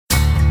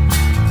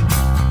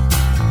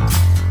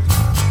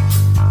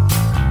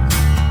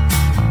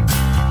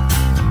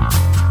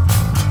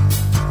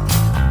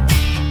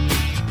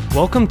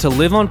Welcome to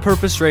Live on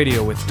Purpose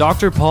Radio with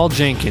Dr. Paul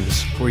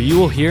Jenkins, where you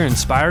will hear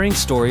inspiring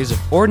stories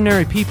of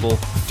ordinary people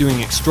doing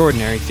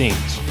extraordinary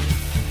things.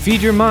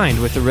 Feed your mind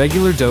with a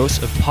regular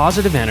dose of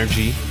positive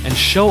energy and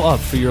show up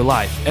for your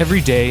life every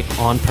day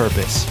on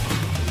purpose.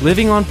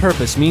 Living on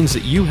purpose means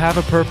that you have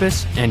a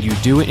purpose and you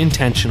do it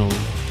intentionally.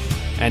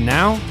 And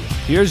now,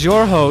 here's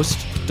your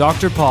host,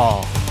 Dr.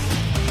 Paul.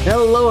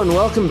 Hello and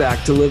welcome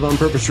back to Live on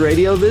Purpose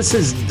Radio. This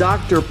is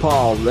Dr.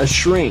 Paul, the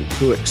shrink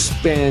who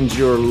expands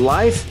your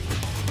life.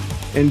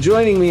 And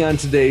joining me on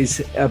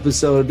today's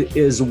episode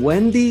is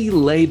Wendy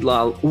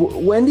Laidlaw.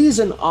 Wendy is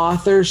an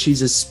author,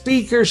 she's a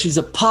speaker, she's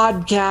a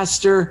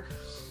podcaster,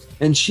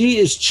 and she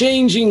is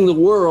changing the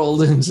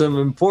world in some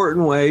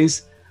important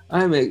ways.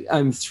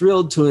 I'm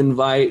thrilled to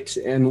invite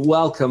and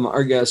welcome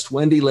our guest,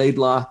 Wendy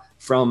Laidlaw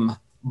from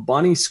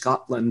Bonnie,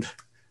 Scotland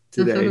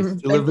today.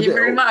 Thank you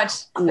very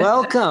much.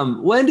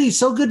 Welcome. Wendy,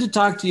 so good to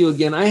talk to you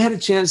again. I had a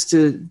chance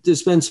to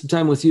spend some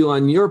time with you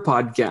on your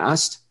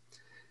podcast.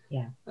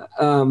 Yeah.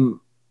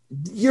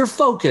 Your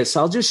focus,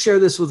 I'll just share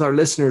this with our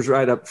listeners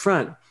right up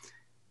front.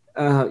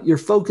 Your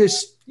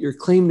focus, your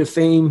claim to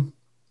fame,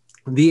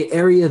 the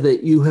area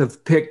that you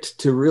have picked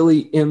to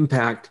really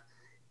impact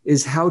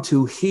is how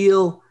to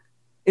heal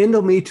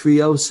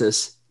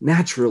endometriosis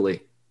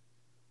naturally.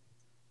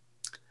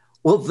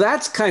 Well,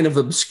 that's kind of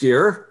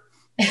obscure.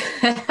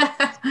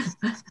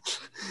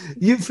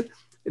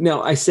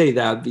 No, I say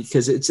that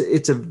because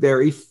it's a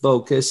very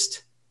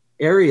focused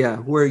area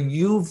where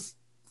you've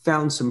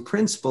found some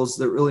principles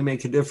that really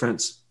make a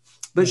difference.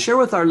 But share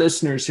with our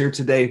listeners here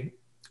today,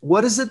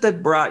 what is it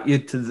that brought you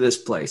to this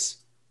place?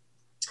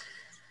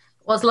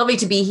 Well, it's lovely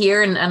to be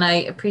here, and I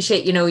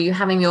appreciate, you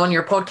having me on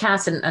your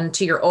podcast and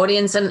to your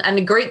audience, and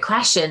a great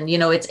question.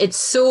 It's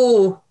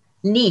so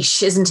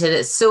niche, isn't it?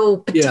 It's so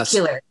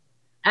particular.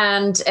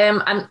 Yes.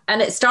 And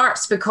it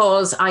starts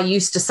because I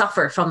used to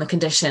suffer from the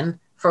condition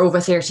for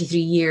over 33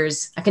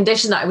 years, a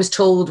condition that I was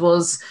told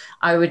was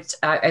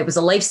it was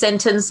a life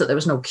sentence that there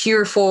was no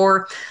cure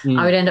for.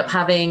 I would end up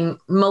having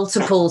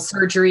multiple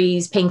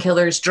surgeries,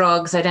 painkillers,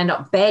 drugs. I'd end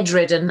up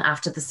bedridden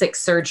after the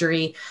sixth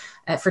surgery.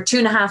 For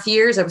 2.5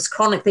 years, I was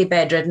chronically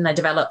bedridden. I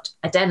developed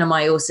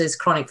adenomyosis,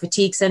 chronic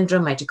fatigue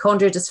syndrome,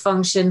 mitochondrial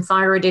dysfunction,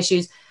 thyroid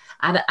issues.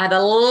 I had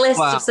a list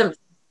of symptoms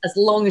as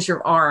long as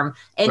your arm,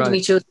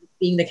 endometriosis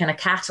being the kind of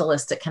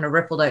catalyst that kind of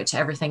rippled out to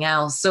everything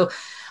else. So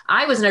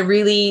I was in a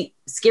really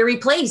scary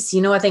place.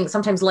 I think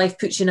sometimes life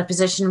puts you in a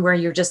position where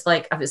you're just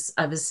like,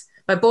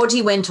 my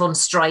body went on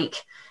strike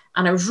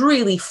and I was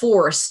really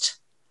forced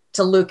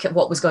to look at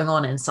what was going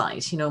on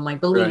inside, my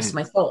beliefs,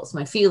 my thoughts,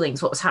 my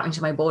feelings, what was happening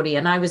to my body.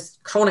 And I was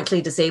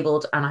chronically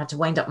disabled and I had to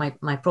wind up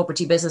my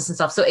property business and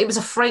stuff. So it was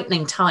a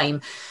frightening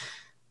time.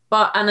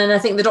 And then I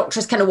think the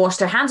doctors kind of washed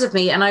their hands of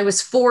me and I was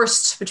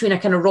forced between a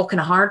kind of rock and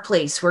a hard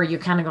place where you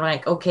kind of go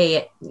like,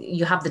 okay,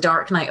 you have the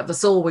dark night of the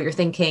soul where you're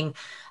thinking,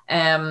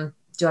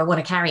 do I want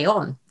to carry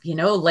on?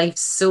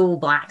 Life's so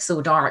black,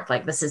 so dark.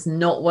 Like this is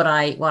not what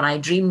I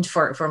dreamed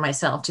for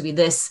myself to be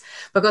this,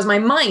 because my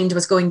mind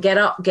was going, get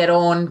up, get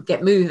on,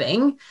 get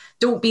moving.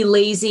 Don't be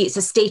lazy. It's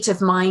a state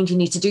of mind. You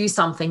need to do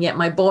something. Yet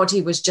my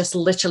body was just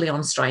literally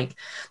on strike.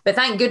 But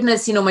thank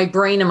goodness, my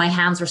brain and my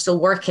hands were still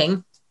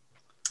working,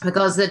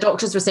 because the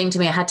doctors were saying to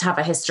me I had to have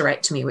a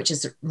hysterectomy, which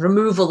is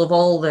removal of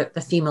all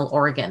the female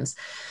organs,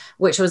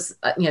 which was,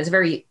 it's a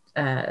very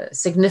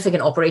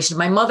significant operation.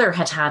 My mother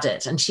had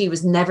it and she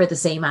was never the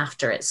same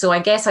after it. So I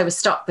guess I was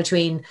stuck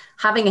between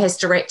having a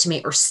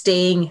hysterectomy or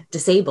staying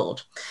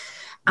disabled.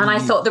 And I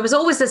thought there was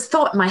always this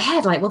thought in my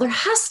head, like, well, there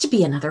has to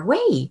be another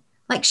way.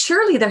 Like,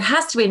 surely there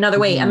has to be another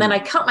way. And then I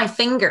cut my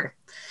finger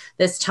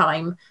this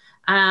time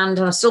and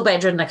I was still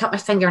bedridden. I cut my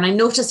finger and I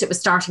noticed it was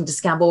starting to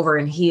scab over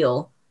and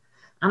heal.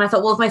 And I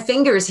thought, well, if my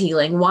finger is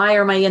healing, why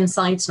are my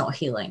insides not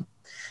healing?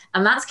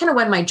 And that's kind of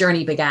when my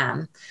journey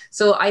began.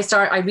 So I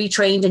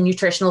retrained in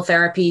nutritional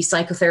therapy,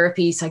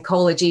 psychotherapy,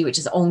 psychology, which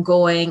is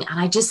ongoing. And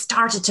I just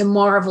started to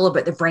marvel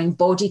about the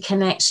brain-body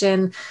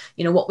connection,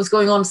 what was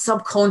going on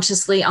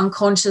subconsciously,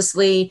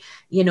 unconsciously,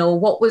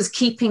 what was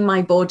keeping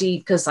my body,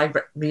 because I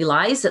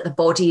realized that the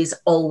body is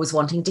always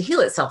wanting to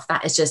heal itself.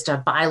 That is just a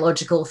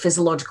biological,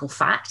 physiological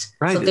fact.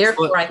 Right. So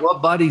therefore,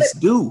 what bodies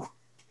do.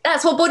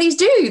 That's what bodies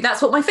do.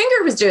 That's what my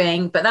finger was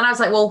doing. But then I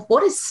was like, well,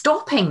 what is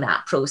stopping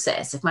that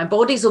process? If my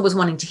body's always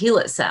wanting to heal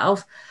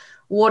itself,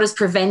 what is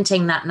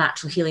preventing that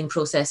natural healing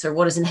process, or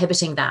what is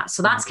inhibiting that?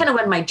 So that's kind of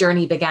when my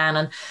journey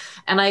began.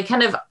 And I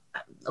kind of,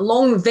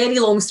 very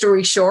long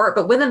story short,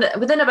 but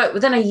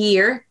within a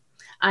year,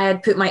 I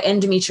had put my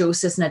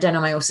endometriosis and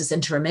adenomyosis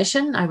into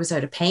remission. I was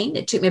out of pain.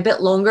 It took me a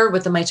bit longer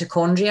with the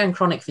mitochondria and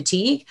chronic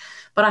fatigue,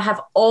 but I have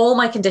all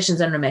my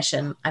conditions in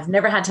remission. I've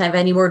never had to have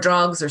any more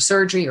drugs or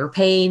surgery or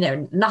pain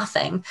or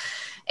nothing.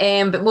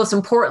 But most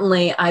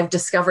importantly, I've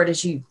discovered,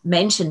 as you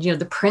mentioned,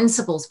 the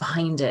principles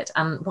behind it.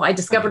 And what I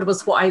discovered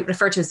was what I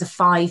refer to as the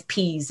 5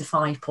 Ps, the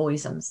 5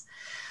 poisons,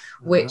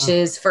 which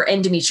is for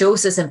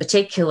endometriosis in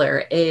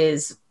particular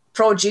is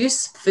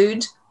produce,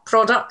 food,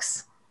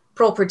 products,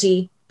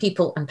 property,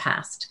 people, and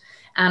past.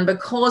 And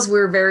because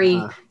we're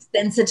very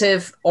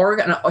sensitive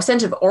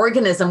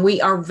organism.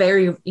 We are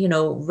very,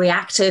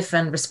 reactive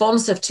and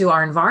responsive to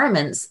our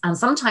environments. And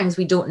sometimes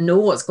we don't know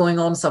what's going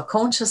on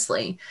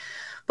subconsciously,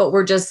 but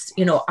we're just,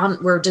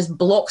 we're just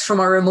blocked from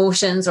our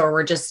emotions, or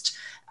we're just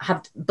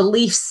have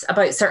beliefs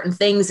about certain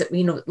things that,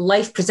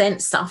 life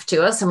presents stuff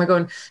to us and we're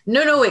going,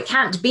 no, it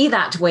can't be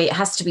that way. It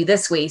has to be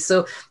this way.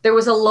 So there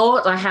was a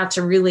lot I had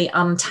to really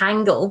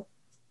untangle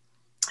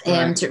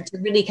to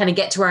really kind of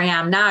get to where I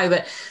am now.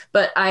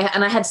 But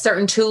I had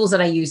certain tools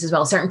that I use as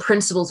well, certain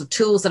principles of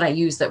tools that I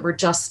use that were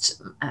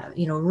just,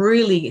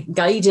 really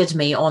guided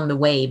me on the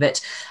way.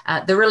 But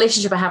the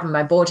relationship I have with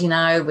my body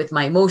now, with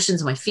my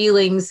emotions, my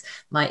feelings,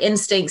 my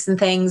instincts and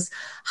things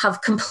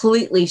have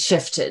completely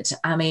shifted.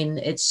 I mean,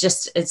 it's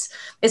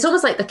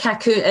almost like the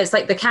cocoon. It's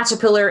like the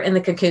caterpillar in the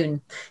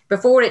cocoon.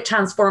 Before it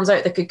transforms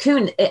out the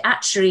cocoon, it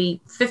actually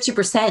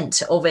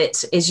 50% of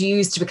it is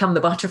used to become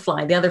the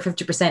butterfly. The other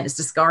 50% is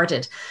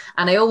discarded.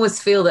 And I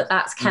almost feel that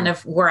that's kind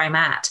of where I'm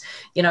at.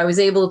 I was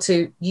able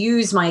to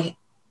use my,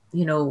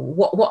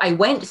 what I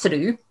went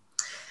through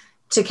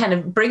to kind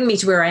of bring me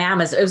to where I am.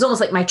 It was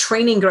almost like my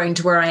training ground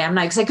to where I am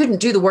now, because I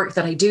couldn't do the work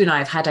that I do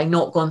now had I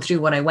not gone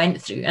through what I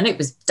went through. And it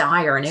was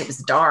dire and it was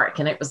dark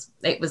and it was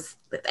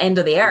the end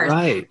of the earth.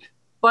 Right.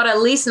 But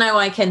at least now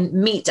I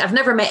can I've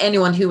never met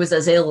anyone who was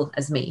as ill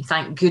as me,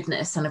 thank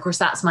goodness. And of course,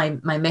 that's my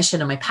mission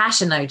and my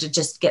passion now, to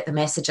just get the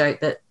message out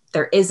that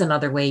there is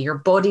another way. Your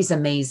body's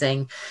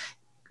amazing.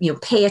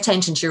 Pay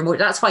attention to your emotions.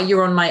 That's why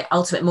you're on my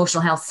Ultimate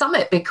Emotional Health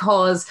Summit,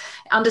 because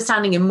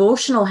understanding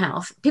emotional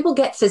health, people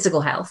get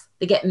physical health,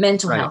 they get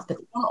mental health, but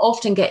they don't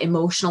often get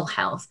emotional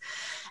health.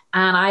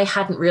 And I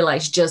hadn't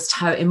realized just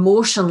how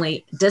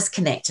emotionally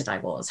disconnected I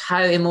was,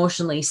 how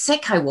emotionally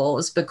sick I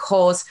was,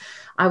 because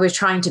I was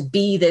trying to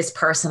be this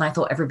person I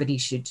thought everybody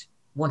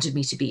wanted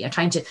me to be. I'm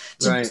trying to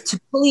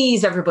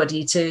please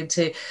everybody,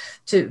 to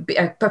be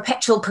a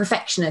perpetual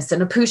perfectionist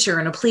and a pusher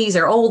and a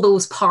pleaser, all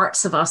those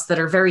parts of us that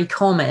are very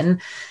common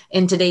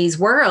in today's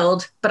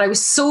world. But I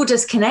was so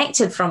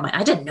disconnected from it.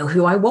 I didn't know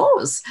who I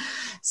was.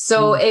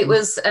 So it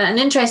was an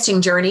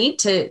interesting journey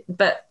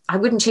but I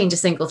wouldn't change a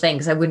single thing,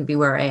 because I wouldn't be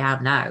where I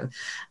am now.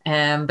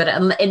 But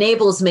it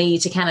enables me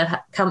to kind of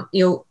come,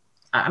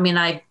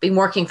 I've been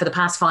working for the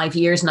past 5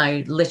 years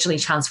now, literally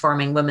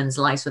transforming women's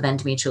lives with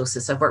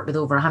endometriosis. I've worked with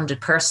over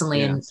 100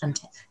 personally and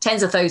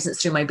tens of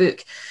thousands through my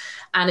book.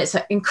 And it's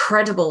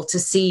incredible to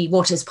see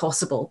what is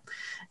possible,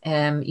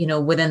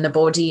 within the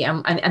body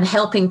and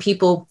helping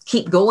people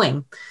keep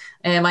going.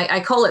 I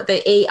call it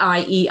the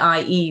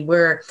AIEIE,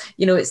 where,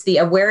 it's the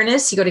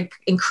awareness. You got to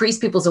increase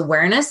people's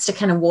awareness to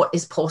kind of what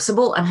is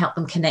possible and help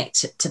them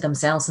connect to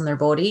themselves and their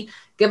body,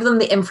 give them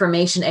the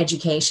information,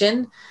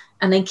 education,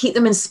 and then keep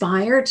them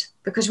inspired.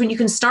 Because when you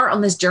can start on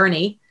this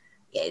journey,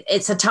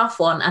 it's a tough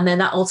one. And then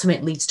that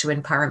ultimately leads to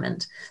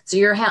empowerment. So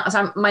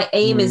my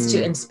aim is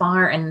to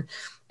inspire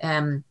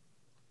and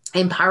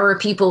empower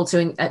people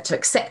to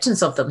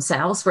acceptance of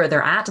themselves where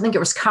they're at. I think it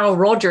was Carl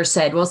Rogers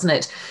said, wasn't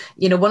it?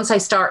 Once I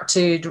start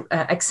to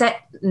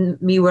accept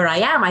me where I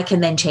am, I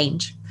can then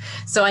change.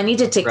 So I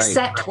needed to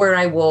accept where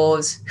I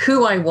was,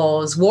 who I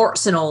was,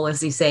 warts and all, as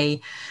they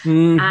say.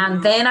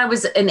 And then I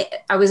was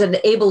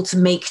able to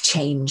make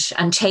change,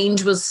 and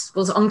change was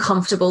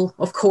uncomfortable.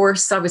 Of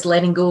course, I was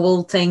letting go of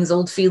old things,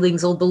 old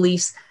feelings, old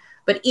beliefs,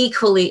 but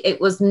equally it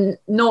was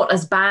not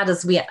as bad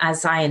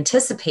as I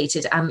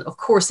anticipated. And of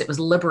course, it was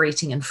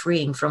liberating and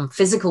freeing from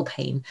physical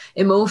pain,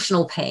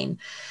 emotional pain.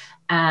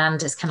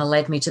 And it's kind of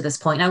led me to this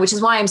point now, which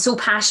is why I'm so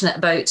passionate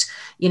about,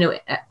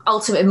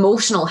 ultimate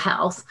emotional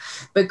health,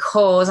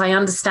 because I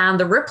understand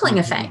the rippling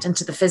effect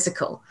into the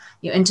physical,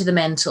 into the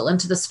mental,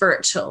 into the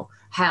spiritual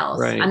health.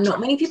 Right. And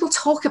not many people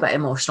talk about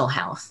emotional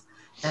health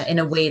in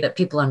a way that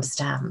people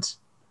understand.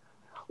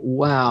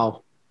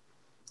 Wow.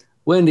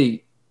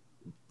 Wendy,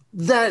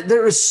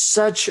 there is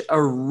such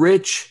a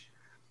rich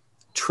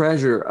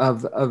treasure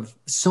of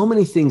so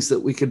many things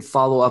that we could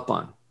follow up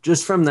on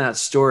just from that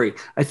story.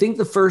 I think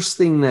the first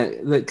thing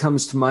that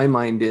comes to my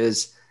mind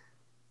is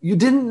you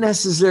didn't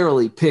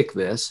necessarily pick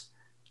this.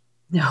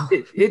 No.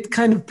 It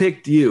kind of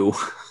picked you.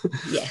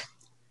 Yeah.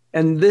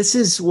 And this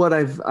is what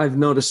I've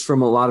noticed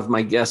from a lot of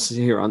my guests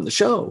here on the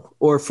show,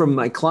 or from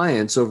my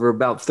clients over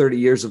about 30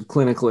 years of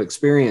clinical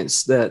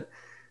experience, that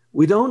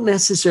we don't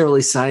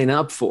necessarily sign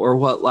up for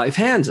what life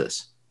hands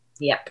us.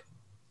 Yep.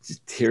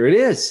 Here it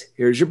is.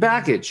 Here's your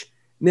package.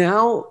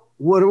 Now,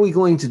 what are we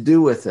going to do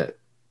with it?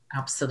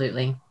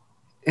 Absolutely.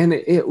 And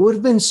it would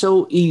have been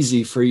so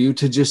easy for you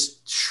to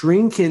just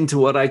shrink into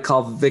what I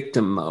call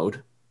victim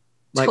mode.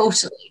 Like,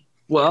 totally.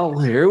 Well,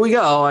 here we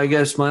go. I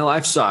guess my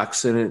life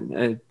sucks.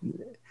 And,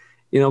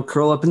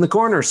 curl up in the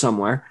corner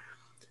somewhere.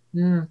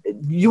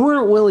 You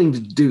weren't willing to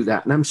do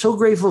that. And I'm so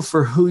grateful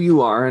for who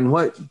you are and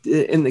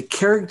the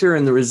character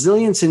and the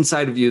resilience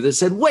inside of you that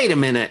said, wait a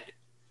minute.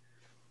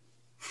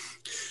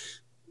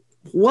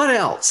 What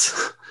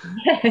else?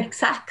 Yeah,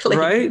 exactly.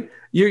 Right?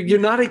 You're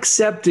not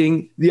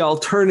accepting the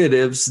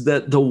alternatives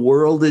that the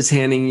world is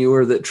handing you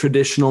or that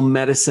traditional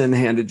medicine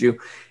handed you.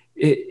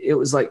 It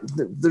was like,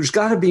 there's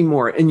got to be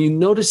more. And you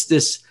notice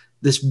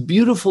this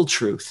beautiful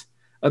truth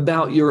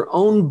about your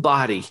own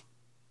body.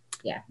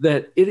 Yeah.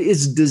 That it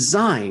is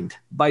designed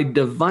by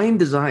divine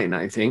design,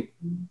 I think.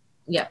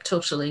 Yeah,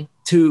 totally.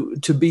 To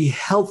be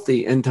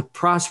healthy and to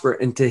prosper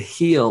and to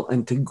heal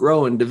and to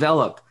grow and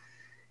develop.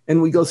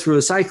 And we go through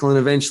a cycle and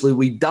eventually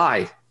we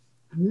die.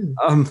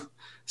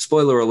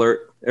 Spoiler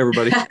alert,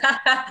 everybody.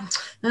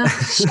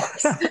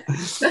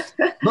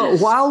 But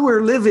while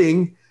we're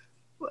living,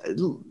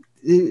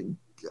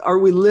 are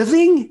we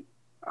living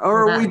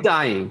or are we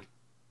dying?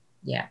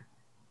 Yeah.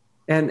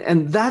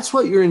 And that's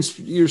what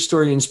your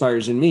story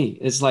inspires in me.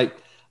 It's like,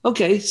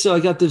 okay, so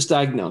I got this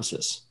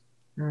diagnosis.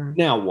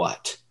 Now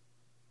what?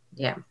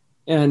 Yeah.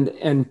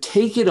 And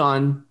take it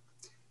on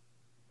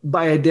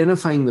by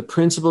identifying the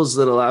principles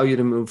that allow you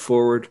to move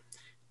forward.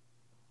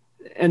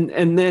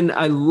 And then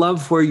I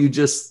love where you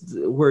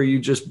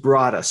just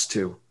brought us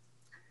to,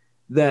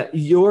 that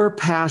your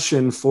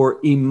passion for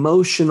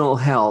emotional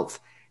health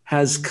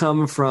has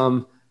come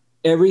from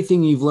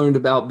everything you've learned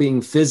about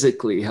being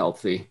physically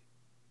healthy.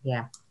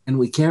 Yeah. And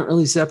we can't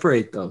really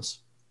separate those.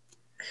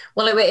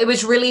 Well, it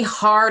was really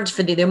hard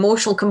for the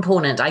emotional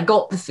component. I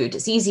got the food.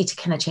 It's easy to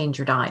kind of change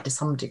your diet to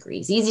some degree.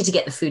 It's easy to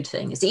get the food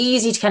thing. It's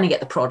easy to kind of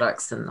get the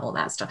products and all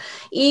that stuff.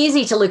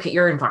 Easy to look at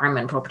your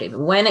environment properly. But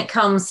when it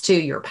comes to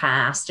your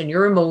past and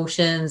your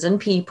emotions and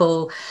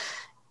people,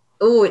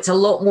 it's a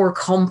lot more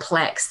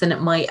complex than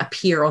it might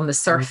appear on the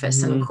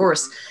surface. Mm-hmm. And of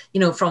course,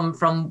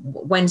 from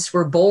whence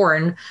we're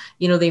born,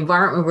 the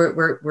environment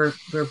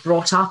we're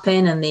brought up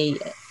in, and the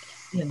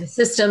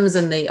systems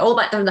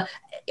and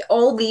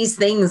all these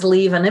things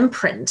leave an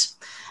imprint,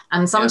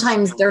 and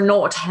sometimes they're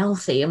not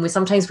healthy, and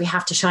sometimes we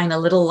have to shine a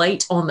little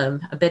light on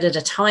them a bit at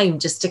a time,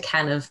 just to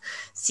kind of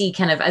see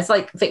it's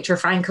like Viktor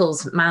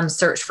Frankl's Man's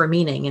Search for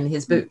Meaning in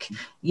his book.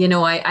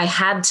 I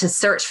had to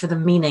search for the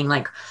meaning.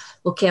 Like,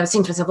 okay, I was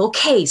thinking to myself,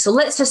 okay, so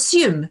let's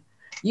assume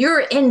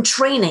you're in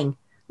training.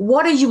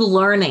 What are you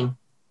learning?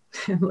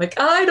 Like,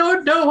 I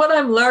don't know what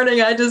I'm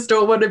learning. I just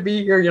don't want to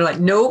be here. You're like,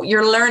 no,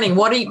 you're learning.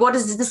 What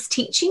is this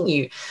teaching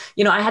you?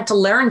 I had to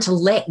learn to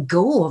let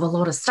go of a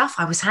lot of stuff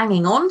I was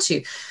hanging on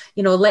to,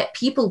 let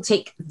people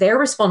take their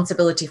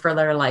responsibility for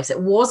their lives. It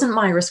wasn't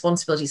my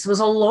responsibility. So there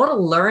was a lot of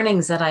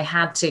learnings that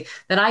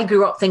I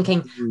grew up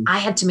thinking I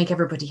had to make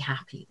everybody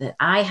happy, that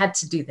I had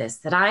to do this,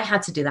 that I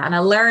had to do that. And I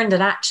learned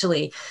that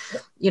actually,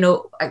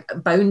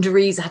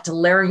 boundaries. I had to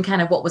learn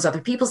kind of what was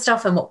other people's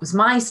stuff and what was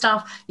my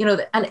stuff,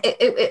 and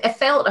it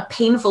felt a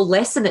painful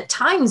lesson at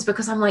times,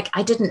 because I'm like,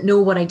 I didn't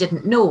know what I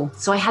didn't know.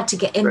 So I had to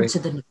get into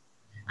the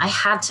I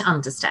had to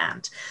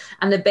understand.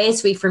 And the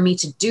best way for me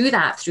to do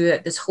that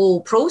throughout this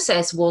whole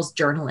process was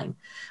journaling.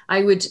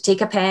 I would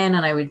take a pen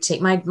and I would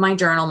take my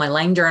journal, my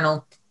line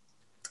journal,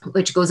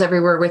 which goes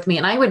everywhere with me.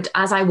 And I would,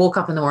 as I woke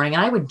up in the morning,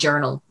 and I would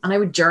journal and I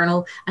would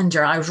journal and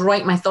journal. I would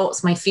write my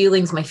thoughts, my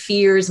feelings, my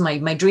fears,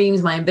 my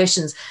dreams, my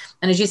ambitions.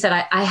 And as you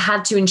said, I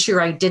had to ensure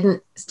I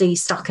didn't stay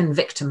stuck in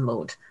victim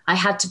mode. I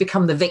had to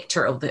become the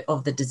victor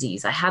of the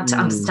disease. I had to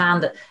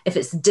understand that if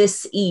it's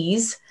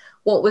dis-ease,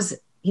 what was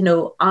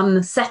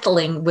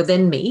unsettling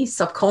within me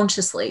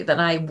subconsciously, that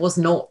I was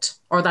not,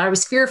 or that I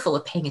was fearful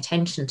of paying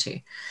attention to.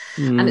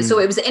 And so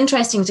it was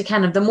interesting to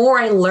kind of, the more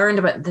I learned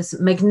about this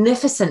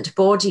magnificent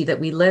body that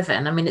we live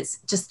in, I mean, it's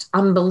just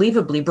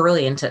unbelievably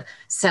brilliant at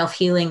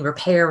self-healing,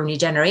 repair, and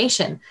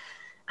regeneration.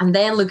 And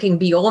then looking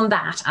beyond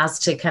that as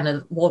to kind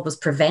of what was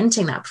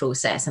preventing that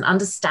process, and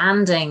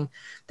understanding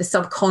the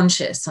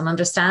subconscious and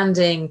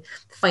understanding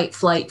fight,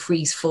 flight,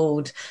 freeze,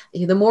 fold.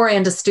 The more I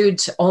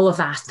understood all of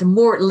that, the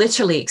more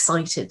literally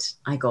excited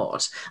I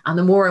got. And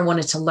the more I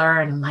wanted to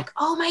learn. I'm like,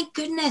 oh my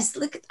goodness,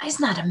 look,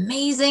 isn't that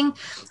amazing?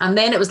 And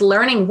then it was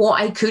learning what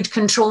I could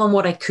control and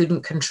what I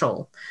couldn't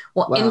control,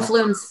 what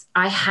influence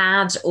I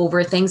had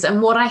over things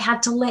and what I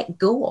had to let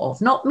go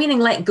of. Not meaning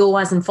let go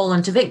as in fall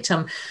into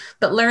victim,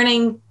 but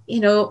learning,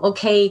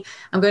 okay,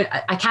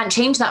 I can't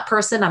change that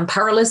person. I'm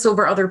powerless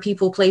over other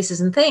people,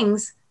 places, and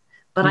things,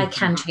 but I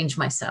can change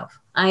myself.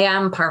 I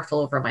am powerful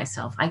over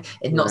myself.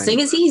 Not saying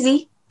it's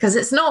easy, because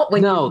it's not.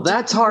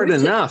 That's hard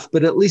enough,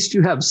 but at least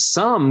you have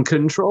some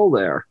control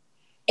there.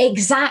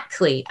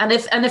 Exactly. And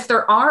if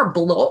there are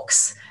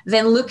blocks,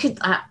 then look at,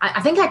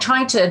 I think I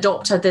tried to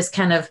adopt this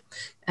kind of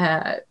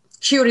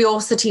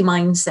curiosity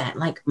mindset,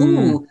 like,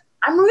 ooh,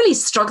 I'm really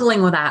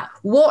struggling with that.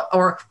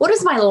 What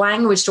is my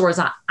language towards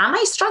that? Am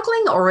I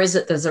struggling, or is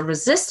it there's a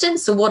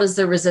resistance? So what is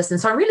the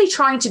resistance? So I'm really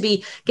trying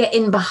to get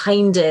in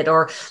behind it,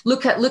 or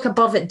look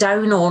above it,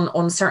 down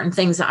on certain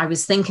things that I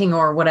was thinking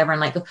or whatever.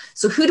 And like,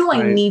 so who do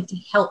I need to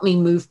help me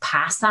move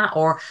past that?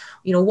 Or,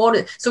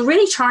 so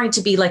really trying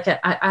to be like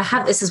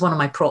this is one of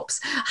my props,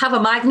 have a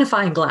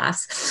magnifying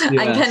glass and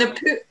kind of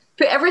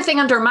put everything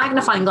under a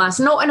magnifying glass,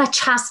 not in a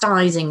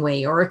chastising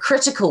way or a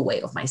critical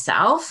way of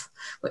myself,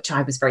 which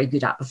I was very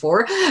good at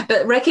before,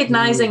 but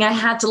recognizing I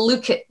had to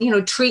look at,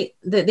 treat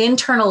the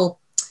internal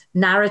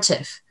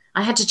narrative.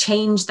 I had to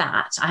change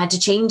that. I had to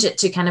change it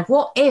to kind of,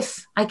 what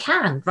if I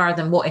can,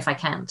 rather than what if I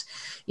can't.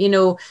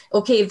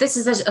 Okay, if this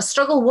is a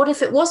struggle, what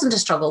if it wasn't a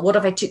struggle? What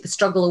if I took the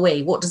struggle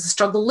away? What does the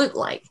struggle look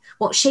like?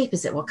 What shape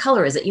is it? What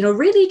color is it?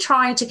 Really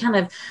try to kind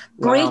of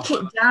break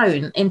it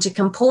down into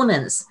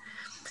components,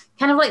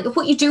 kind of like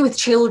what you do with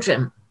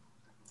children.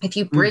 If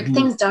you break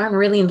things down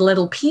really into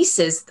little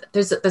pieces,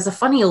 there's a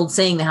funny old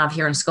saying they have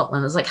here in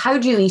Scotland. It's like, how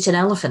do you eat an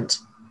elephant?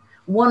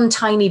 One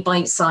tiny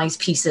bite-sized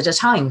piece at a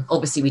time.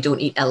 Obviously, we don't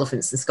eat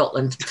elephants in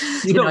Scotland.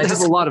 You don't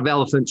have a lot of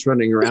elephants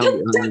running around. I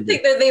don't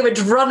think that they would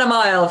run a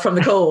mile from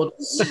the cold.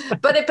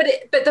 but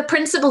the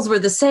principles were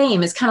the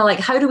same. It's kind of like,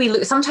 how do we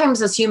look?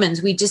 Sometimes as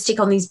humans, we just take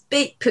on these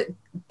big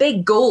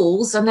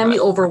goals, and then we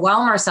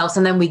overwhelm ourselves,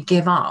 and then we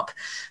give up.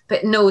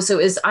 But no, so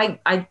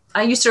I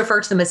used to refer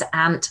to them as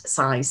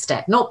ant-sized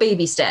steps, not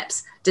baby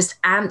steps, just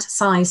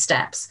ant-sized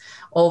steps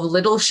of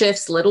little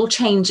shifts, little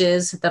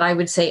changes that I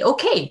would say,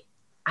 okay,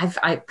 I've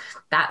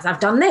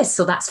done this,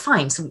 so that's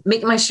fine. So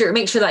make sure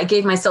that I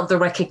gave myself the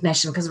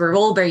recognition, because we're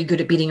all very good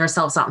at beating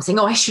ourselves up and saying,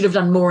 oh, I should have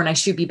done more and I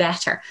should be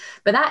better.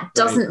 But that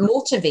doesn't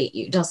motivate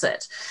you, does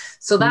it?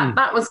 So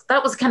that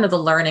was kind of the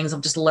learnings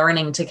of just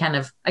learning to kind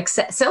of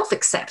accept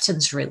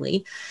self-acceptance,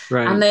 really.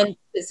 Right. And then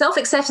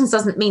self-acceptance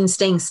doesn't mean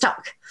staying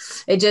stuck.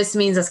 It just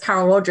means, as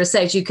Carol Rogers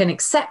says, you can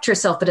accept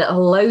yourself, but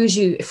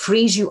it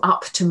frees you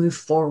up to move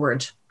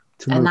forward.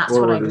 And that's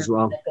what I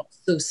got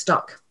so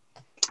stuck.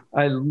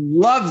 I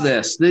love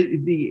this.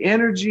 The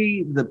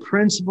energy, the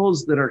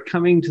principles that are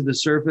coming to the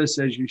surface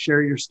as you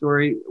share your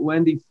story.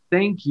 Wendy,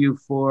 thank you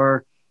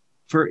for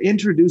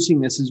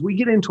introducing this. As we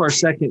get into our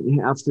second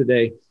half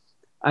today,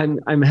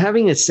 I'm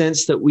having a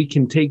sense that we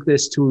can take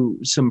this to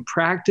some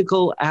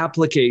practical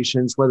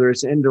applications, whether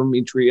it's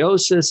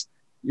endometriosis,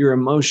 your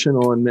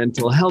emotional and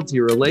mental health,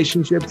 your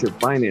relationships, your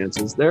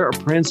finances. There are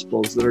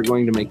principles that are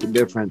going to make a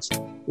difference.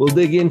 We'll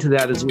dig into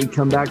that as we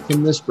come back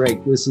from this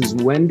break. This is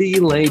Wendy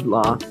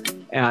Laidlaw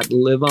at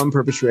Live on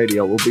Purpose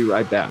Radio. We'll be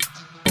right back.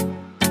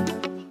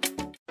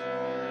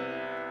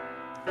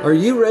 Are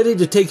you ready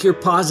to take your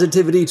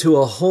positivity to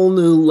a whole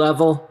new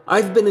level?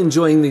 I've been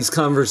enjoying these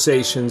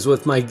conversations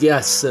with my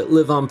guests at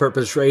Live on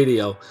Purpose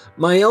Radio.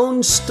 My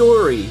own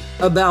story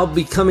about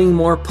becoming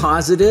more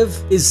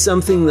positive is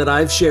something that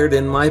I've shared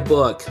in my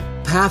book,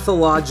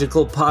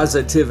 Pathological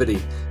Positivity.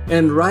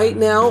 And right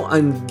now,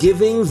 I'm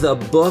giving the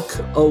book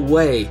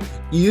away.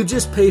 You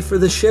just pay for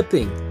the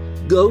shipping.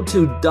 Go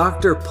to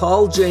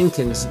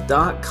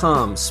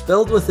drpauljenkins.com,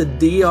 spelled with a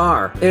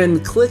DR,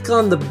 and click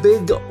on the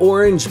big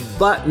orange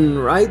button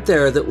right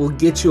there that will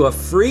get you a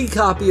free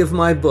copy of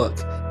my book.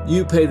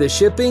 You pay the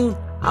shipping,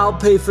 I'll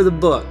pay for the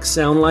book.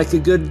 Sound like a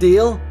good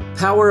deal?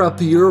 Power up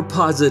your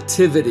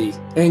positivity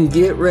and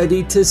get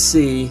ready to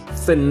see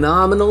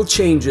phenomenal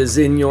changes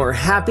in your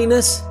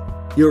happiness,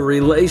 your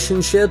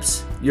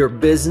relationships, your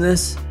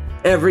business,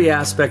 every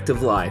aspect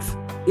of life.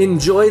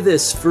 Enjoy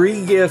this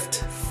free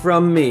gift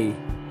from me.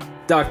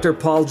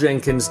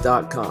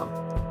 drpauljenkins.com.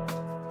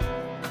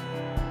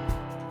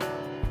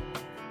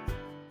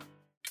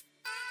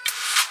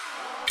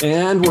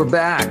 And we're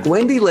back.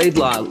 Wendy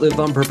Laidlaw,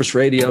 Live on Purpose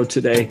Radio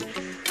today.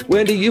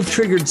 Wendy, you've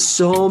triggered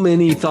so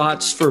many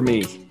thoughts for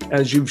me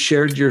as you've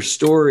shared your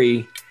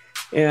story.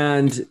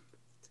 And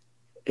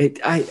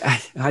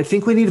I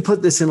think we need to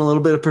put this in a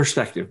little bit of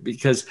perspective,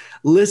 because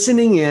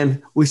listening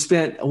in, we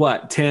spent,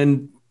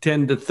 10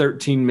 to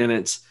 13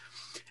 minutes,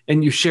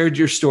 and you shared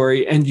your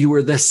story, and you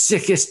were the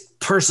sickest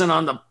person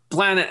on the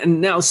planet,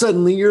 and now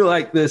suddenly you're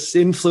like this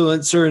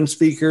influencer and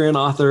speaker and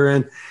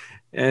author,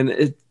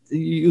 and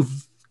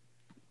you've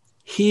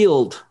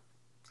healed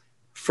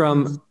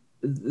from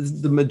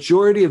the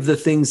majority of the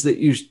things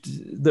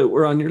that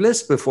were on your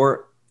list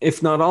before,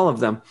 if not all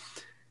of them.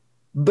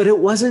 But it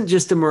wasn't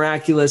just a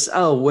miraculous,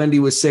 oh, Wendy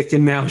was sick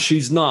and now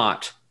she's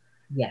not.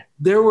 Yeah,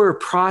 there were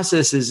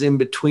processes in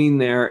between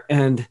there,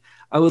 and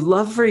I would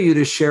love for you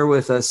to share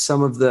with us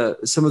some of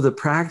the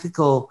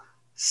practical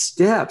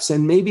steps,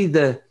 and maybe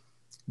the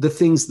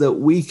things that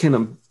we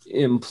can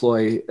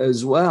employ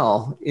as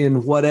well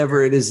in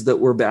whatever it is that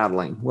we're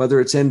battling, whether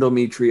it's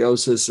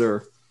endometriosis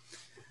or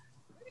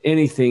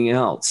anything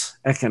else,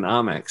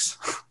 economics.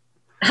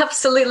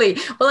 Absolutely.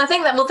 Well, I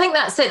think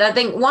that's it. I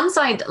think once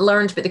I'd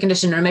learned about the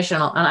condition in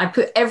remission, and I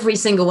put every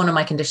single one of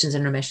my conditions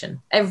in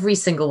remission, every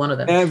single one of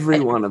them.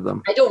 One of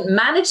them. I don't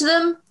manage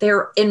them.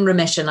 They're in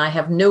remission. I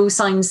have no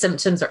signs,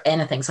 symptoms, or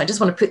anything. So I just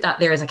want to put that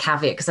there as a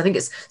caveat, because I think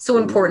it's so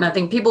important. I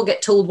think people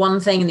get told one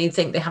thing and they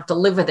think they have to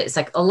live with it. It's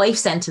like a life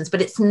sentence,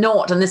 but it's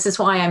not. And this is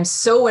why I'm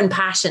so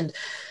impassioned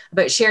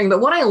about sharing.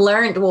 But what I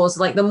learned was,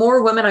 like, the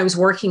more women I was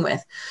working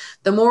with,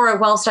 the more,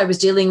 whilst I was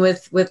dealing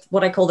with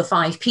what I call the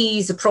 5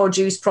 Ps, the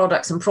produce,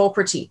 products, and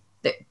property,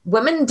 that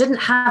women didn't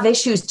have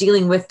issues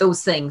dealing with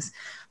those things,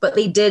 but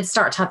they did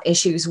start to have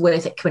issues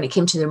with it when it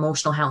came to their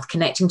emotional health,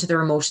 connecting to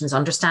their emotions,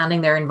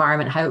 understanding their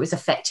environment, how it was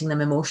affecting them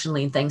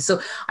emotionally and things.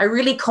 So I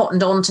really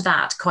cottoned on to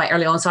that quite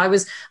early on. So I'm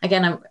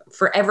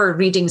forever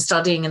reading,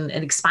 studying, and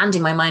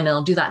expanding my mind, and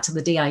I'll do that till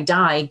the day I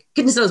die.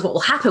 Goodness knows what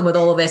will happen with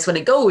all of this when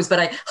it goes, but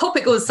I hope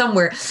it goes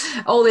somewhere,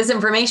 all this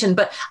information.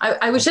 But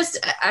I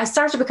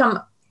started to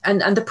become,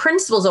 and the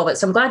principles of it.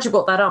 So I'm glad you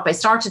brought that up. I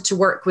started to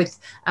work with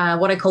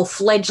what I call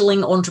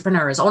fledgling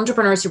entrepreneurs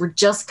who were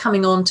just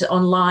coming on to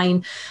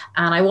online.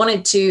 And I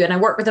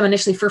worked with them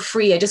initially for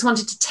free. I just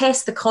wanted to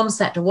test the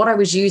concept of what I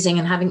was using,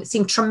 and having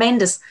seen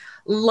tremendous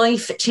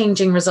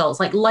life-changing results,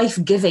 like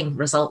life-giving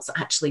results,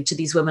 actually, to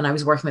these women I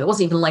was working with. It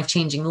wasn't even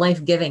life-changing,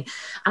 life-giving.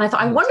 And I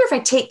thought, I wonder if I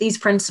take these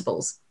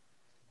principles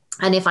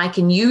and if I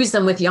can use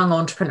them with young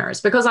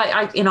entrepreneurs, because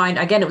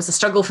again, it was a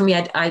struggle for me.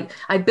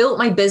 I built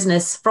my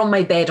business from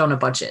my bed on a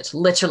budget.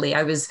 Literally,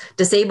 I was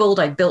disabled.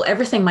 I built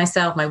everything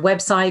myself, my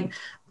website,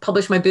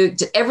 published my book,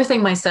 did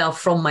everything myself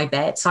from my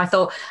bed. So I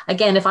thought,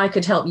 again, if I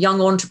could help young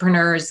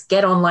entrepreneurs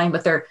get online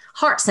with their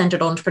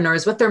heart-centered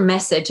entrepreneurs, with their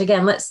message,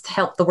 again, let's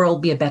help the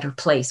world be a better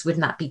place.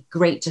 Wouldn't that be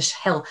great to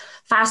help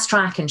fast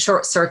track and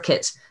short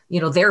circuit,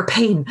 their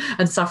pain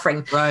and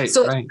suffering. Right.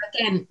 So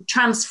again,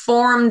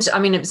 transformed. I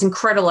mean, it was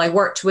incredible. I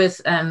worked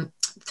with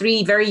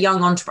 3 very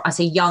young entrepreneurs. I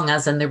say young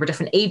as in they were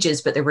different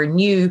ages, but they were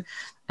new,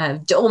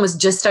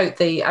 almost just out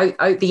the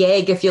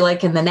egg, if you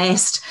like, in the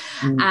nest.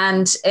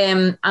 And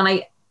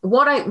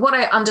what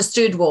I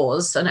understood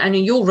was, and I know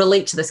you'll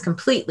relate to this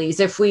completely, is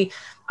if we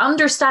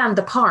understand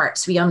the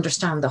parts, we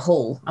understand the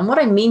whole. And what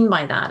I mean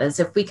by that is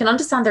if we can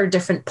understand there are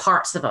different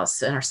parts of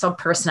us and our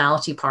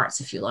sub-personality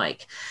parts, if you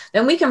like,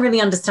 then we can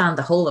really understand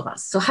the whole of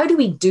us. So how do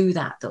we do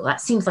that, though?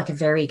 That seems like a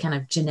very kind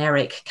of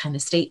generic kind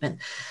of statement.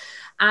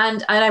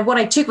 And what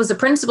I took was the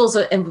principles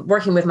in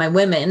working with my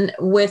women,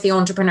 with the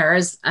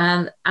entrepreneurs,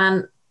 and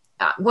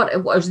what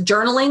it was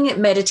journaling,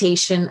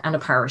 meditation, and a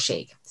power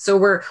shake. So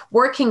we're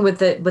working with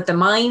the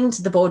mind,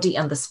 the body,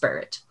 and the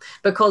spirit,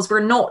 because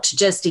we're not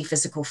just a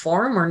physical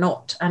form. We're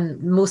not,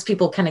 and most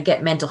people kind of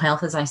get mental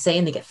health, as I say,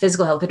 and they get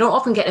physical health. They don't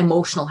often get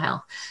emotional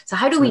health. So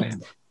how do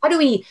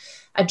we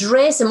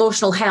address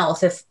emotional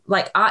health? If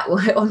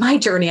on my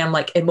journey, I'm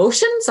like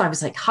emotions. I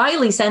was like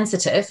highly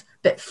sensitive,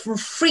 but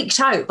freaked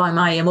out by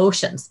my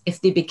emotions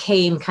if they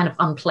became kind of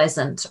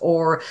unpleasant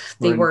or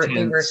they were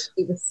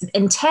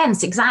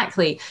intense.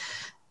 Exactly.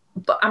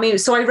 But I mean,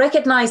 so I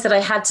recognized that I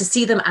had to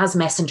see them as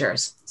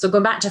messengers. So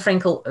going back to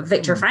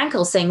Viktor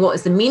Frankl saying, what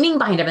is the meaning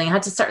behind everything? I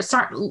had to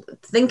start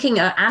thinking,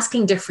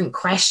 asking different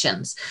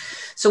questions.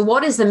 So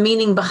what is the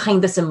meaning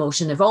behind this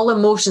emotion? If all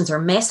emotions are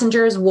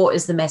messengers, what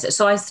is the message?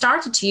 So I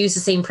started to use the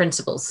same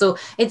principles. So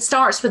it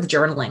starts with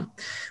journaling.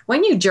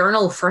 When you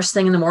journal first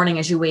thing in the morning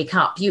as you wake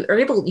up,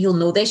 you'll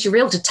know this, you're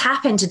able to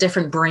tap into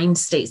different brain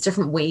states,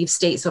 different wave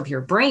states of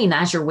your brain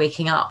as you're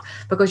waking up,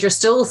 because you're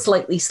still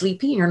slightly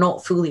sleepy and you're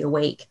not fully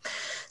awake.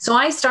 So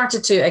I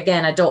started to,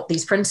 again, adopt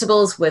these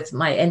principles with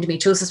my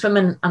endometriosis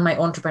women and my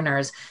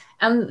entrepreneurs.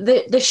 And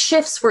the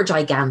shifts were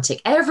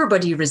gigantic.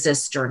 Everybody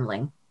resists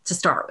journaling to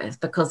start with,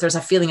 because there's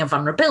a feeling of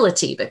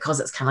vulnerability,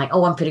 because it's kind of like,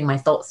 oh, I'm putting my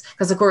thoughts.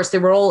 Because, of course, they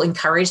were all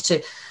encouraged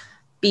to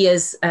be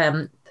as,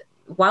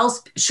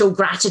 whilst show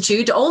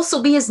gratitude,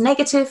 also be as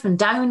negative and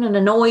down and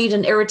annoyed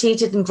and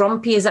irritated and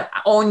grumpy as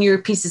on your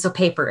pieces of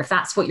paper. If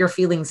that's what your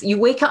feelings, you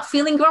wake up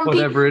feeling grumpy.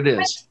 Whatever it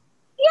is.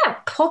 Yeah,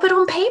 pop it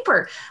on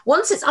paper.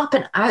 Once it's up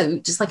and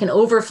out, just like an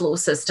overflow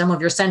system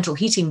of your central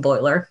heating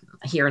boiler.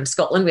 Here in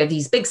Scotland, we have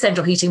these big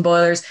central heating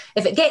boilers.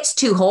 If it gets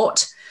too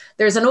hot,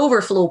 there's an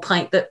overflow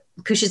pipe that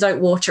pushes out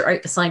water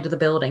out the side of the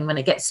building when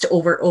it gets to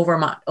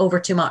over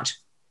too much.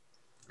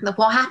 But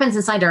what happens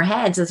inside our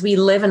heads is we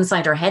live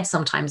inside our heads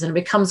sometimes, and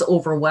it becomes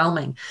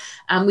overwhelming.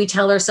 And we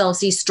tell ourselves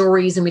these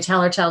stories and we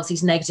tell ourselves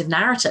these negative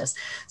narratives.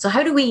 So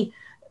how do we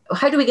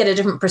get a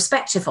different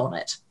perspective on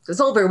it? It's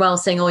all very well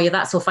saying, oh yeah,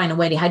 that's so fine and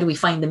Wendy. How do we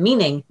find the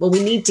meaning? Well,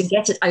 we need to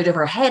get it out of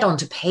our head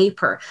onto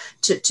paper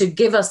to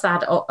give us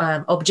that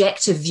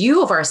objective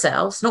view of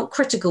ourselves, not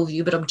critical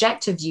view, but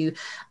objective view,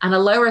 and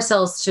allow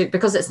ourselves to,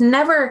 because it's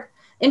never,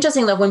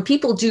 interesting enough, when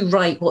people do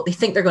write what they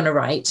think they're going to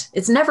write,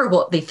 it's never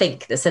what they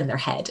think that's in their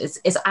head.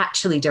 It's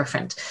actually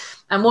different.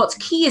 And what's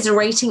key is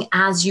writing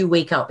as you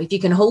wake up. If you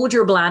can hold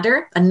your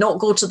bladder and not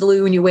go to the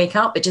loo when you wake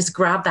up, but just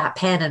grab that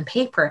pen and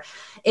paper,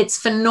 it's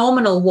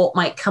phenomenal what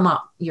might come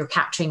up. You're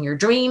capturing your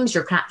dreams,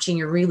 you're capturing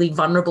your really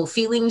vulnerable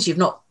feelings. You've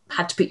not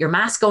had to put your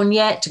mask on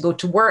yet to go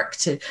to work,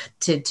 to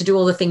do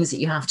all the things that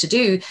you have to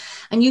do.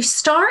 And you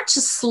start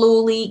to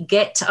slowly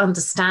get to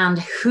understand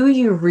who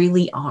you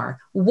really are,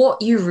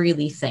 what you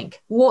really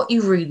think, what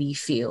you really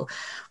feel,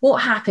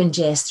 what happened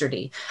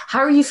yesterday, how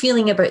are you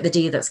feeling about the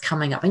day that's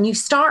coming up. And you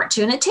start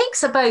to, and it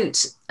takes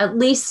about at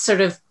least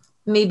sort of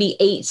maybe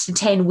 8 to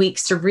 10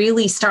 weeks to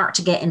really start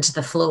to get into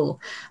the flow.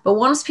 But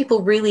once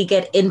people really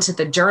get into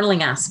the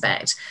journaling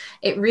aspect,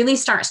 it really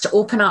starts to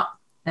open up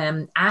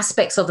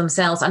aspects of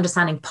themselves,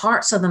 understanding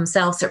parts of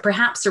themselves that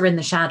perhaps are in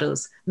the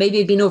shadows,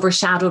 maybe been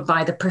overshadowed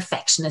by the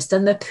perfectionist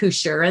and the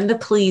pusher and the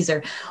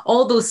pleaser,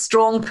 all those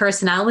strong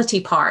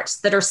personality parts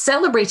that are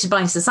celebrated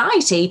by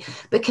society,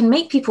 but can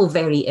make people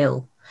very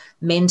ill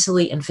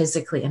mentally and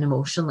physically and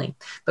emotionally.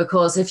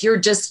 Because if you're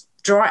just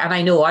and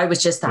I know I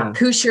was just that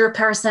pusher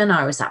person,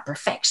 I was that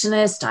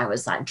perfectionist, I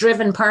was that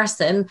driven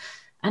person,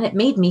 and it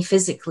made me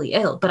physically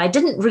ill, but I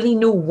didn't really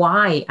know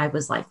why I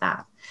was like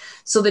that.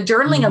 So the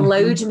journaling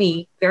allowed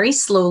me very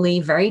slowly,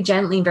 very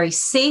gently, very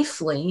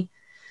safely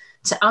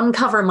to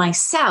uncover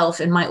myself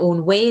in my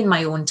own way, in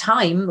my own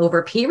time, over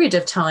a period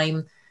of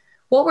time.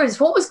 What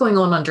was going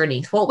on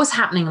underneath? What was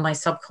happening in my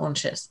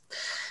subconscious?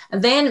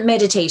 And then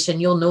meditation,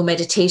 you'll know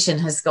meditation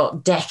has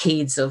got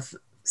decades of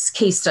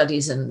case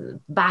studies and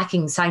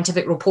backing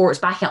scientific reports,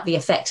 backing up the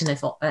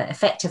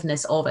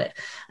effectiveness of it.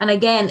 And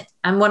again,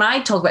 and when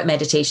I talk about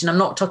meditation, I'm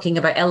not talking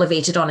about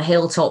elevated on a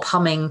hilltop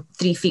humming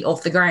 3 feet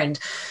off the ground.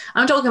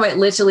 I'm talking about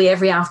literally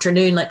every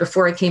afternoon, like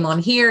before I came on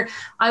here,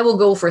 I will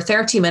go for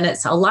 30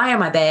 minutes. I'll lie on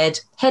my bed,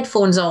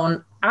 headphones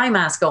on, eye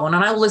mask on,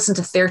 and I will listen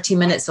to 30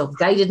 minutes of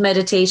guided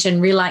meditation,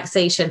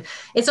 relaxation.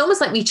 It's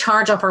almost like we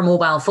charge up our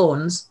mobile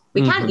phones.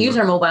 We can't use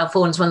our mobile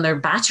phones when their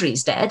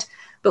battery's dead,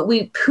 but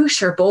we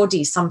push our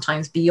bodies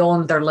sometimes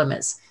beyond their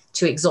limits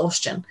to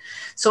exhaustion.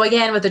 So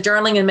again, with the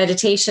journaling and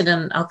meditation,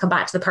 and I'll come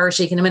back to the power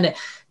shake in a minute,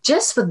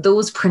 just with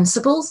those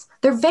principles,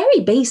 they're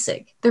very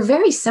basic. They're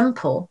very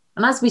simple.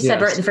 And as we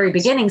said right at the very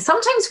beginning,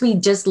 sometimes we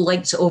just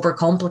like to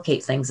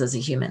overcomplicate things as a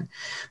human.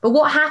 But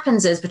what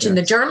happens is between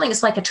the journaling,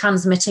 it's like a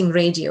transmitting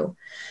radio.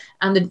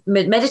 And the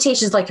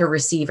meditation is like a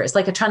receiver. It's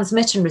like a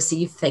transmit and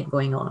receive thing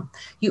going on.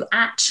 You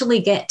actually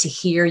get to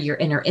hear your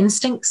inner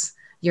instincts,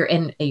 your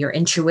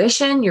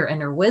intuition, your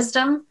inner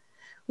wisdom,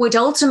 which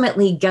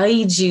ultimately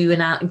guides you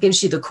and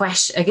gives you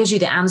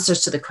the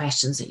answers to the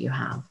questions that you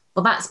have.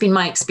 Well, that's been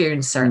my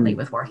experience, certainly,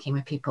 with working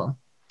with people.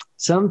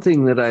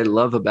 Something that I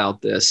love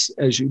about this,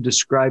 as you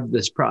describe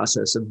this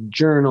process of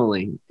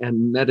journaling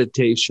and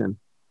meditation,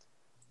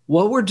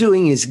 what we're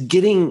doing is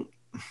getting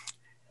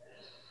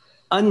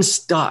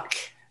unstuck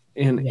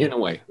in a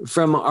way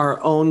from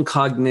our own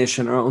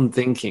cognition, our own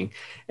thinking.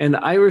 And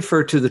I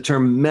refer to the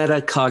term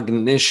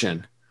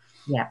metacognition,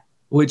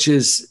 which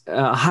is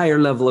a higher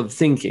level of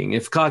thinking.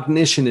 If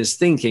cognition is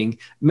thinking,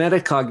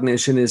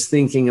 metacognition is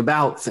thinking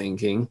about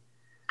thinking.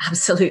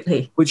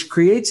 Absolutely. Which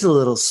creates a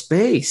little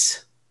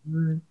space.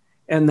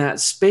 And that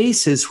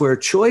space is where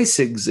choice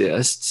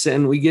exists,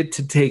 and we get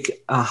to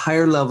take a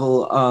higher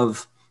level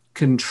of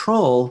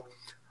control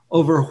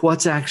over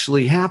what's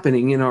actually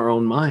happening in our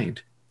own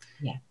mind.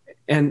 Yeah.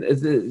 And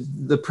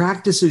the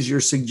practices you're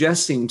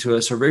suggesting to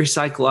us are very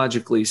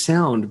psychologically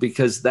sound,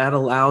 because that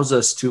allows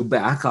us to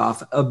back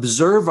off,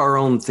 observe our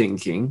own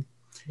thinking,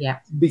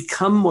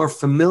 become more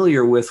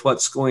familiar with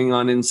what's going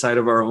on inside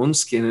of our own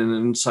skin and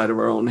inside of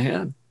our own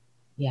head.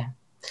 Yeah.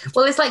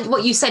 Well, it's like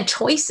what you said,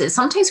 choices.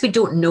 Sometimes we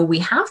don't know we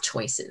have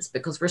choices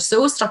because we're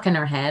so stuck in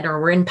our head, or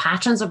we're in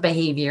patterns of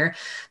behavior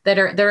that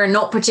are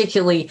not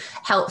particularly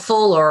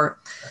helpful or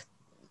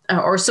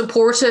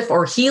supportive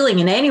or healing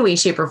in any way,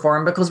 shape, or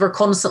form, because we're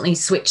constantly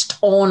switched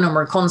on and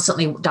we're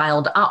constantly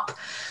dialed up.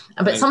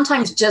 But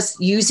sometimes just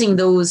using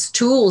those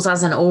tools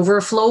as an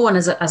overflow and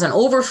as an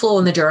overflow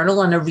in the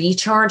journal and a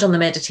recharge on the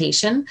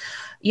meditation,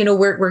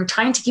 we're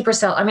trying to keep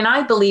ourselves. I mean,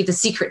 I believe the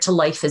secret to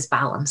life is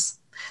balance.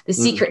 The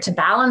secret to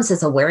balance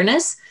is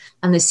awareness,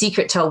 and the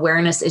secret to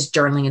awareness is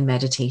journaling and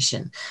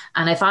meditation.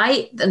 And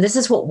this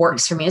is what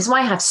works for me. This is why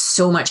I have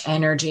so much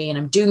energy and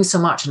I'm doing so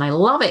much and I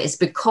love it, is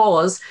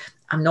because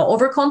I'm not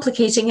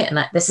overcomplicating it.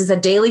 And this is a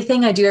daily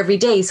thing I do every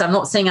day. So I'm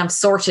not saying I'm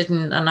sorted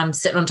and I'm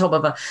sitting on top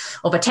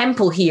of a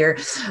temple here,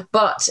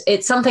 but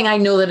it's something I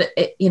know that,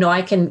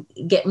 I can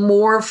get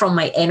more from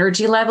my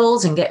energy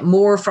levels and get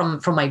more from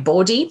my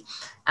body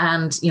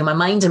and, my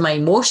mind and my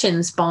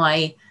emotions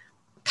by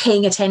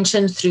paying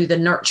attention through the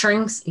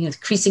nurturing,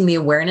 increasing the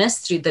awareness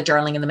through the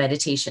journaling and the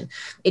meditation.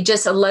 It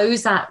just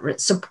allows that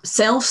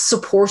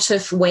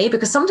self-supportive way,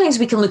 because sometimes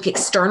we can look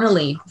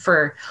externally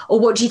for,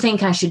 what do you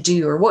think I should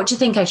do? Or what do you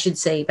think I should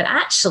say? But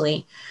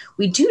actually,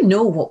 we do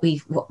know what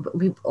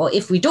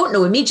if we don't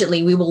know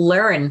immediately, we will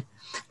learn.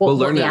 We'll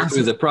learn it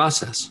through the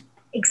process.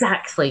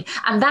 Exactly.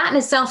 And that in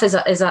itself is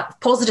a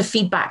positive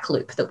feedback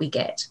loop that we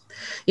get,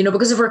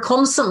 because if we're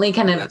constantly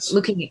kind of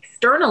looking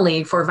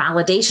externally for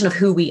validation of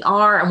who we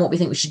are and what we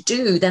think we should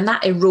do, then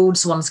that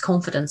erodes one's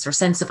confidence or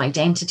sense of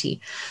identity.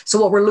 So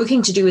what we're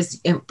looking to do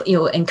is,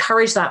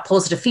 encourage that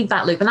positive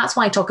feedback loop. And that's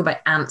why I talk about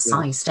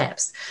ant-sized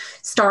steps.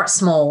 Start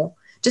small.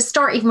 Just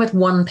start even with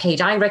one page.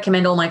 I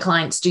recommend all my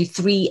clients do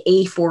 3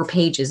 A4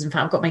 pages. In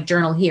fact, I've got my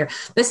journal here.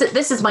 This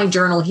is my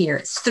journal here.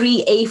 It's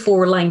 3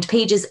 A4 lined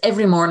pages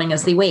every morning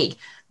as they wake.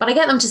 But I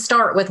get them to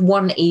start with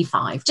 1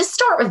 A5. Just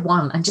start with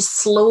one and just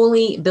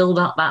slowly build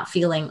up that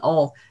feeling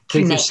of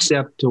connection. Take a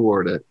step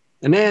toward it.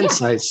 An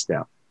ant-sized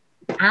step.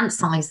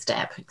 Ant-sized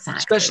step, exactly.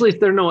 Especially if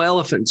there are no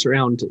elephants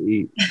around to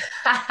eat.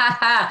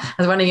 I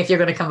was wondering if you're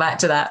going to come back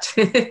to that.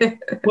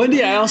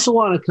 Wendy, I also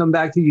want to come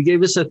back to, you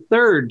gave us a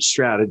third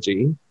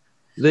strategy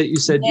that you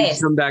said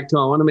you'd come back to.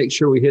 I want to make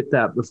sure we hit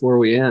that before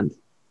we end.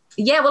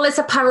 Yeah, well, it's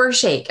a power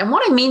shake. And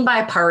what I mean by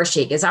a power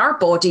shake is our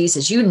bodies,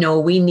 as you know,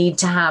 we need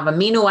to have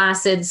amino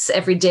acids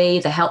every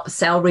day to help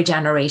cell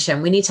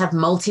regeneration. We need to have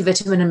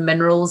multivitamin and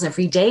minerals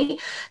every day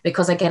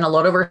because, again, a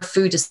lot of our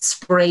food is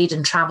sprayed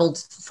and traveled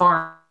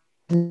far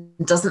and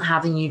doesn't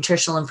have the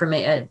nutritional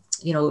information,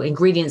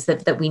 ingredients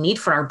that we need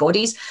for our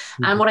bodies,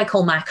 and what I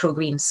call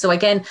macrogreens. So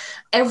again,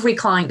 every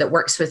client that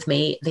works with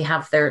me, they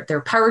have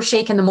their power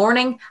shake in the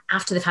morning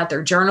after they've had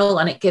their journal,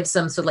 and it gives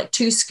them sort of like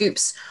 2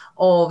 scoops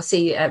of,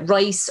 say,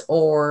 rice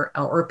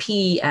or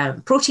pea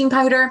protein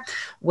powder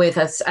with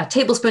a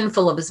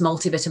tablespoonful of this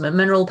multivitamin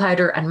mineral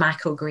powder and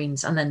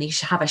macrogreens. And then they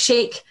should have a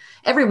shake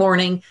every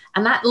morning,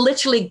 and that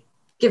literally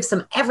gives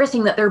them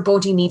everything that their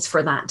body needs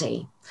for that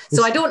day.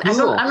 So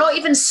I'm not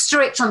even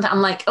strict on that.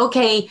 I'm like,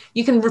 okay,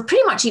 you can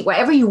pretty much eat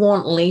whatever you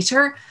want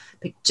later,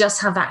 but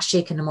just have that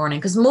shake in the morning.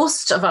 Because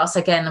most of us,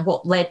 again,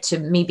 what led to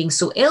me being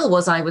so ill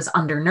was I was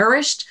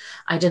undernourished.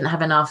 I didn't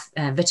have enough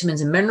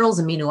vitamins and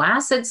minerals, amino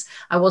acids.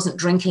 I wasn't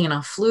drinking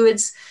enough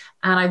fluids,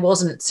 and I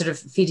wasn't sort of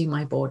feeding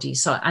my body.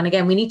 So, and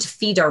again, we need to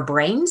feed our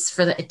brains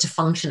for it to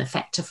function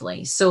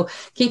effectively. So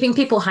keeping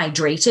people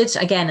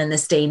hydrated, again, in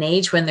this day and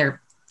age when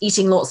they're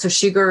eating lots of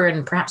sugar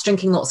and perhaps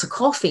drinking lots of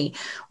coffee,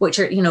 which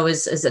are,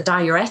 is a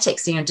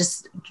diuretics,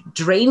 just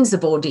drains the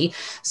body.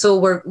 So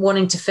we're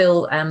wanting to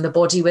fill the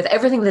body with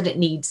everything that it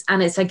needs.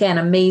 And it's, again,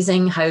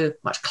 amazing how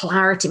much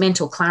clarity,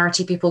 mental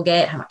clarity people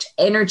get, how much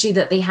energy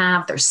that they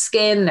have, their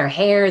skin, their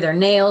hair, their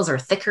nails are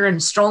thicker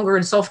and stronger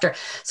and softer.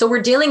 So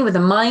we're dealing with the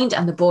mind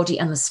and the body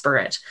and the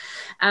spirit.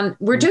 And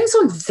we're doing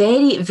some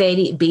very,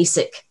 very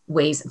basic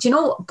ways. Do you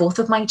know, both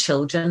of my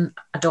children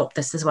adopt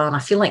this as well. And I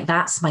feel like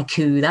that's my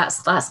coup.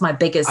 That's my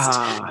biggest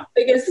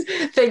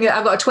thing.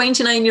 I've got a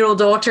 29-year-old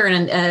daughter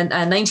and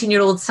a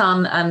 19-year-old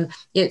son. And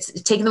it's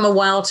taken them a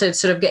while to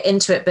sort of get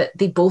into it, but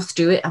they both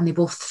do it and they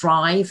both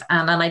thrive.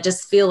 And I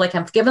just feel like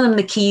I've given them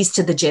the keys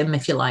to the gym,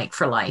 if you like,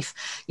 for life.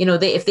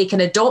 If they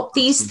can adopt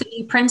these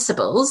 3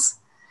 principles,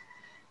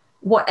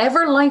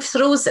 whatever life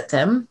throws at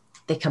them,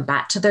 they come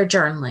back to their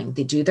journaling,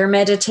 they do their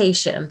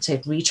meditation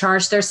to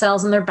recharge their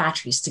cells and their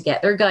batteries, to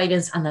get their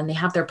guidance, and then they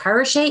have their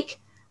power shake,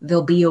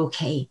 they'll be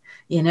okay.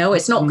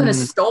 It's not going to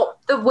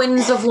stop the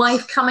winds of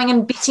life coming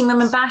and beating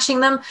them and bashing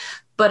them,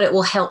 but it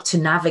will help to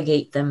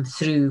navigate them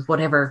through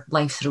whatever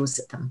life throws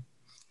at them.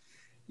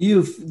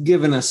 You've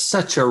given us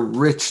such a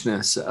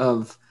richness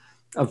of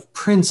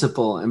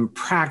principle and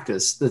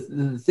practice,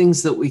 the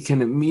things that we can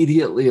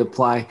immediately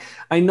apply.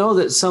 I know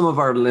that some of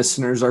our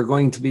listeners are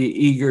going to be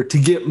eager to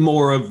get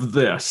more of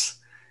this.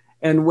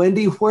 And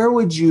Wendy, where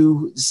would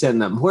you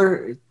send them?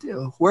 Where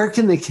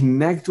can they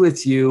connect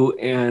with you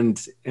and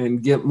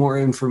get more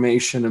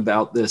information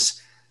about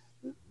this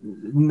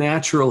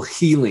natural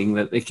healing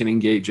that they can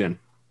engage in?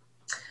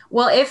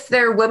 Well, if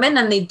they're women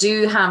and they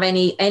do have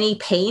any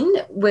pain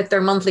with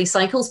their monthly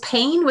cycles,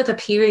 pain with a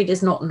period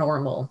is not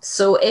normal.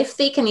 So if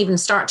they can even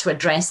start to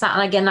address that,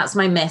 and again, that's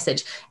my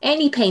message,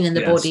 any pain in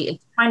the body is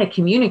trying to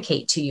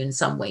communicate to you in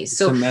some ways.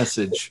 So it's a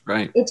message,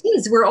 right? It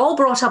is. We're all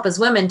brought up as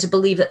women to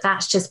believe that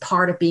that's just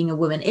part of being a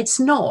woman. It's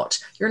not.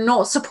 You're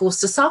not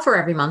supposed to suffer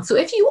every month. So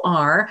if you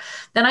are,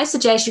 then I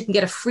suggest you can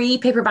get a free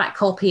paperback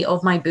copy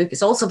of my book.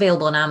 It's also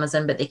available on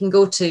Amazon, but they can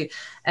go to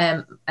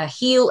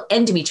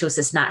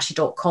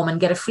healendometriosisnaturally.com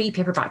and get a free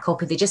paperback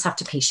copy. They just have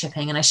to pay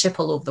shipping, and I ship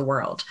all over the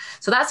world.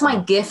 So that's my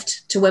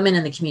gift to women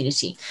in the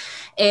community.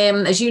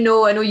 As you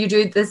know, I know you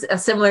do a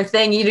similar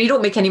thing. You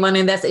don't make any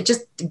money in this. It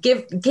just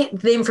get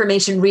the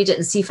information, read it,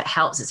 and see if it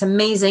helps. It's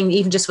amazing.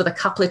 Even just with a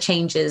couple of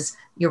changes,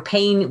 your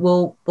pain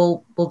will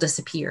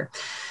disappear.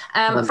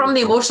 From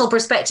the emotional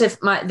perspective,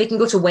 they can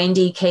go to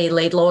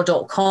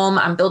wendyklaidlaw.com.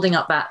 I'm building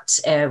up that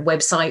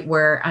website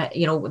where,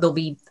 there'll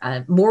be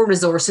more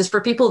resources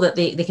for people that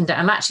they can do.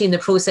 I'm actually in the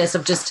process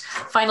of just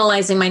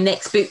finalizing my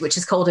next book, which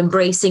is called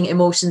Embracing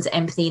Emotions,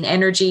 Empathy and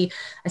Energy,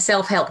 a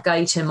self-help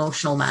guide to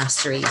emotional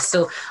mastery.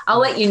 So I'll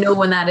let you know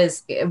when that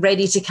is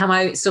ready to come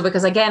out. So,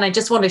 because again, I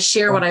just want to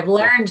share what I've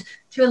learned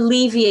to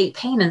alleviate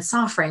pain and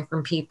suffering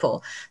from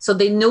people, so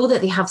they know that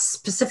they have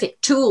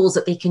specific tools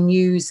that they can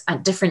use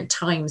at different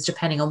times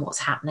depending on what's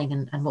happening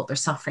and what they're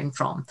suffering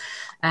from.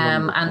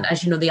 And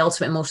as you know, the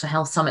Ultimate Emotional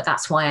Health Summit,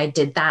 that's why I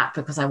did that,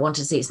 because I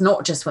wanted to say it's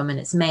not just women,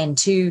 it's men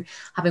too.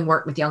 Having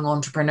worked with young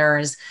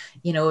entrepreneurs,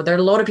 there are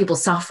a lot of people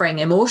suffering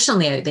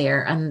emotionally out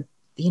there, and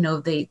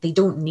they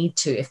don't need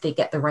to if they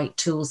get the right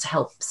tools to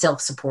help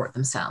self-support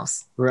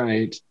themselves.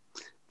 Right.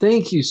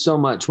 Thank you so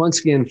much. Once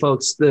again,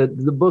 folks, the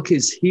book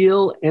is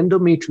Heal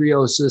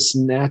Endometriosis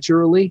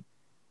Naturally.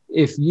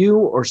 If you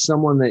or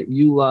someone that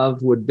you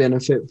love would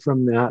benefit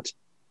from that,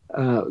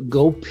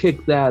 go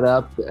pick that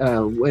up.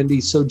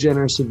 Wendy's so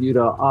generous of you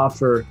to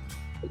offer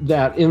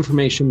that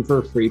information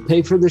for free.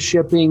 Pay for the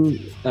shipping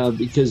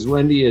because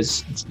Wendy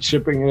is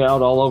shipping it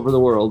out all over the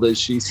world, as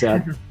she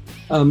said.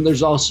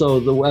 There's also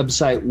the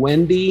website,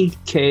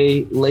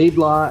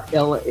 wendyklaidlaw,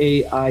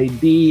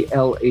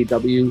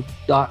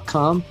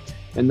 LAIDLAW.com.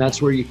 And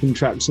that's where you can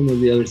track some of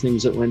the other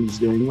things that Wendy's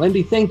doing.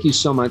 Wendy, thank you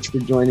so much for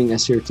joining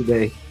us here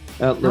today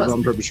at Live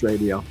on Purpose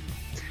Radio.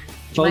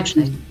 Folks,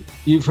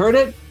 you've heard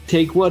it.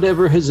 Take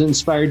whatever has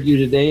inspired you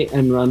today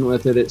and run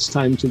with it. It's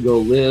time to go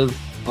live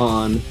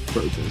on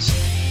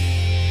purpose.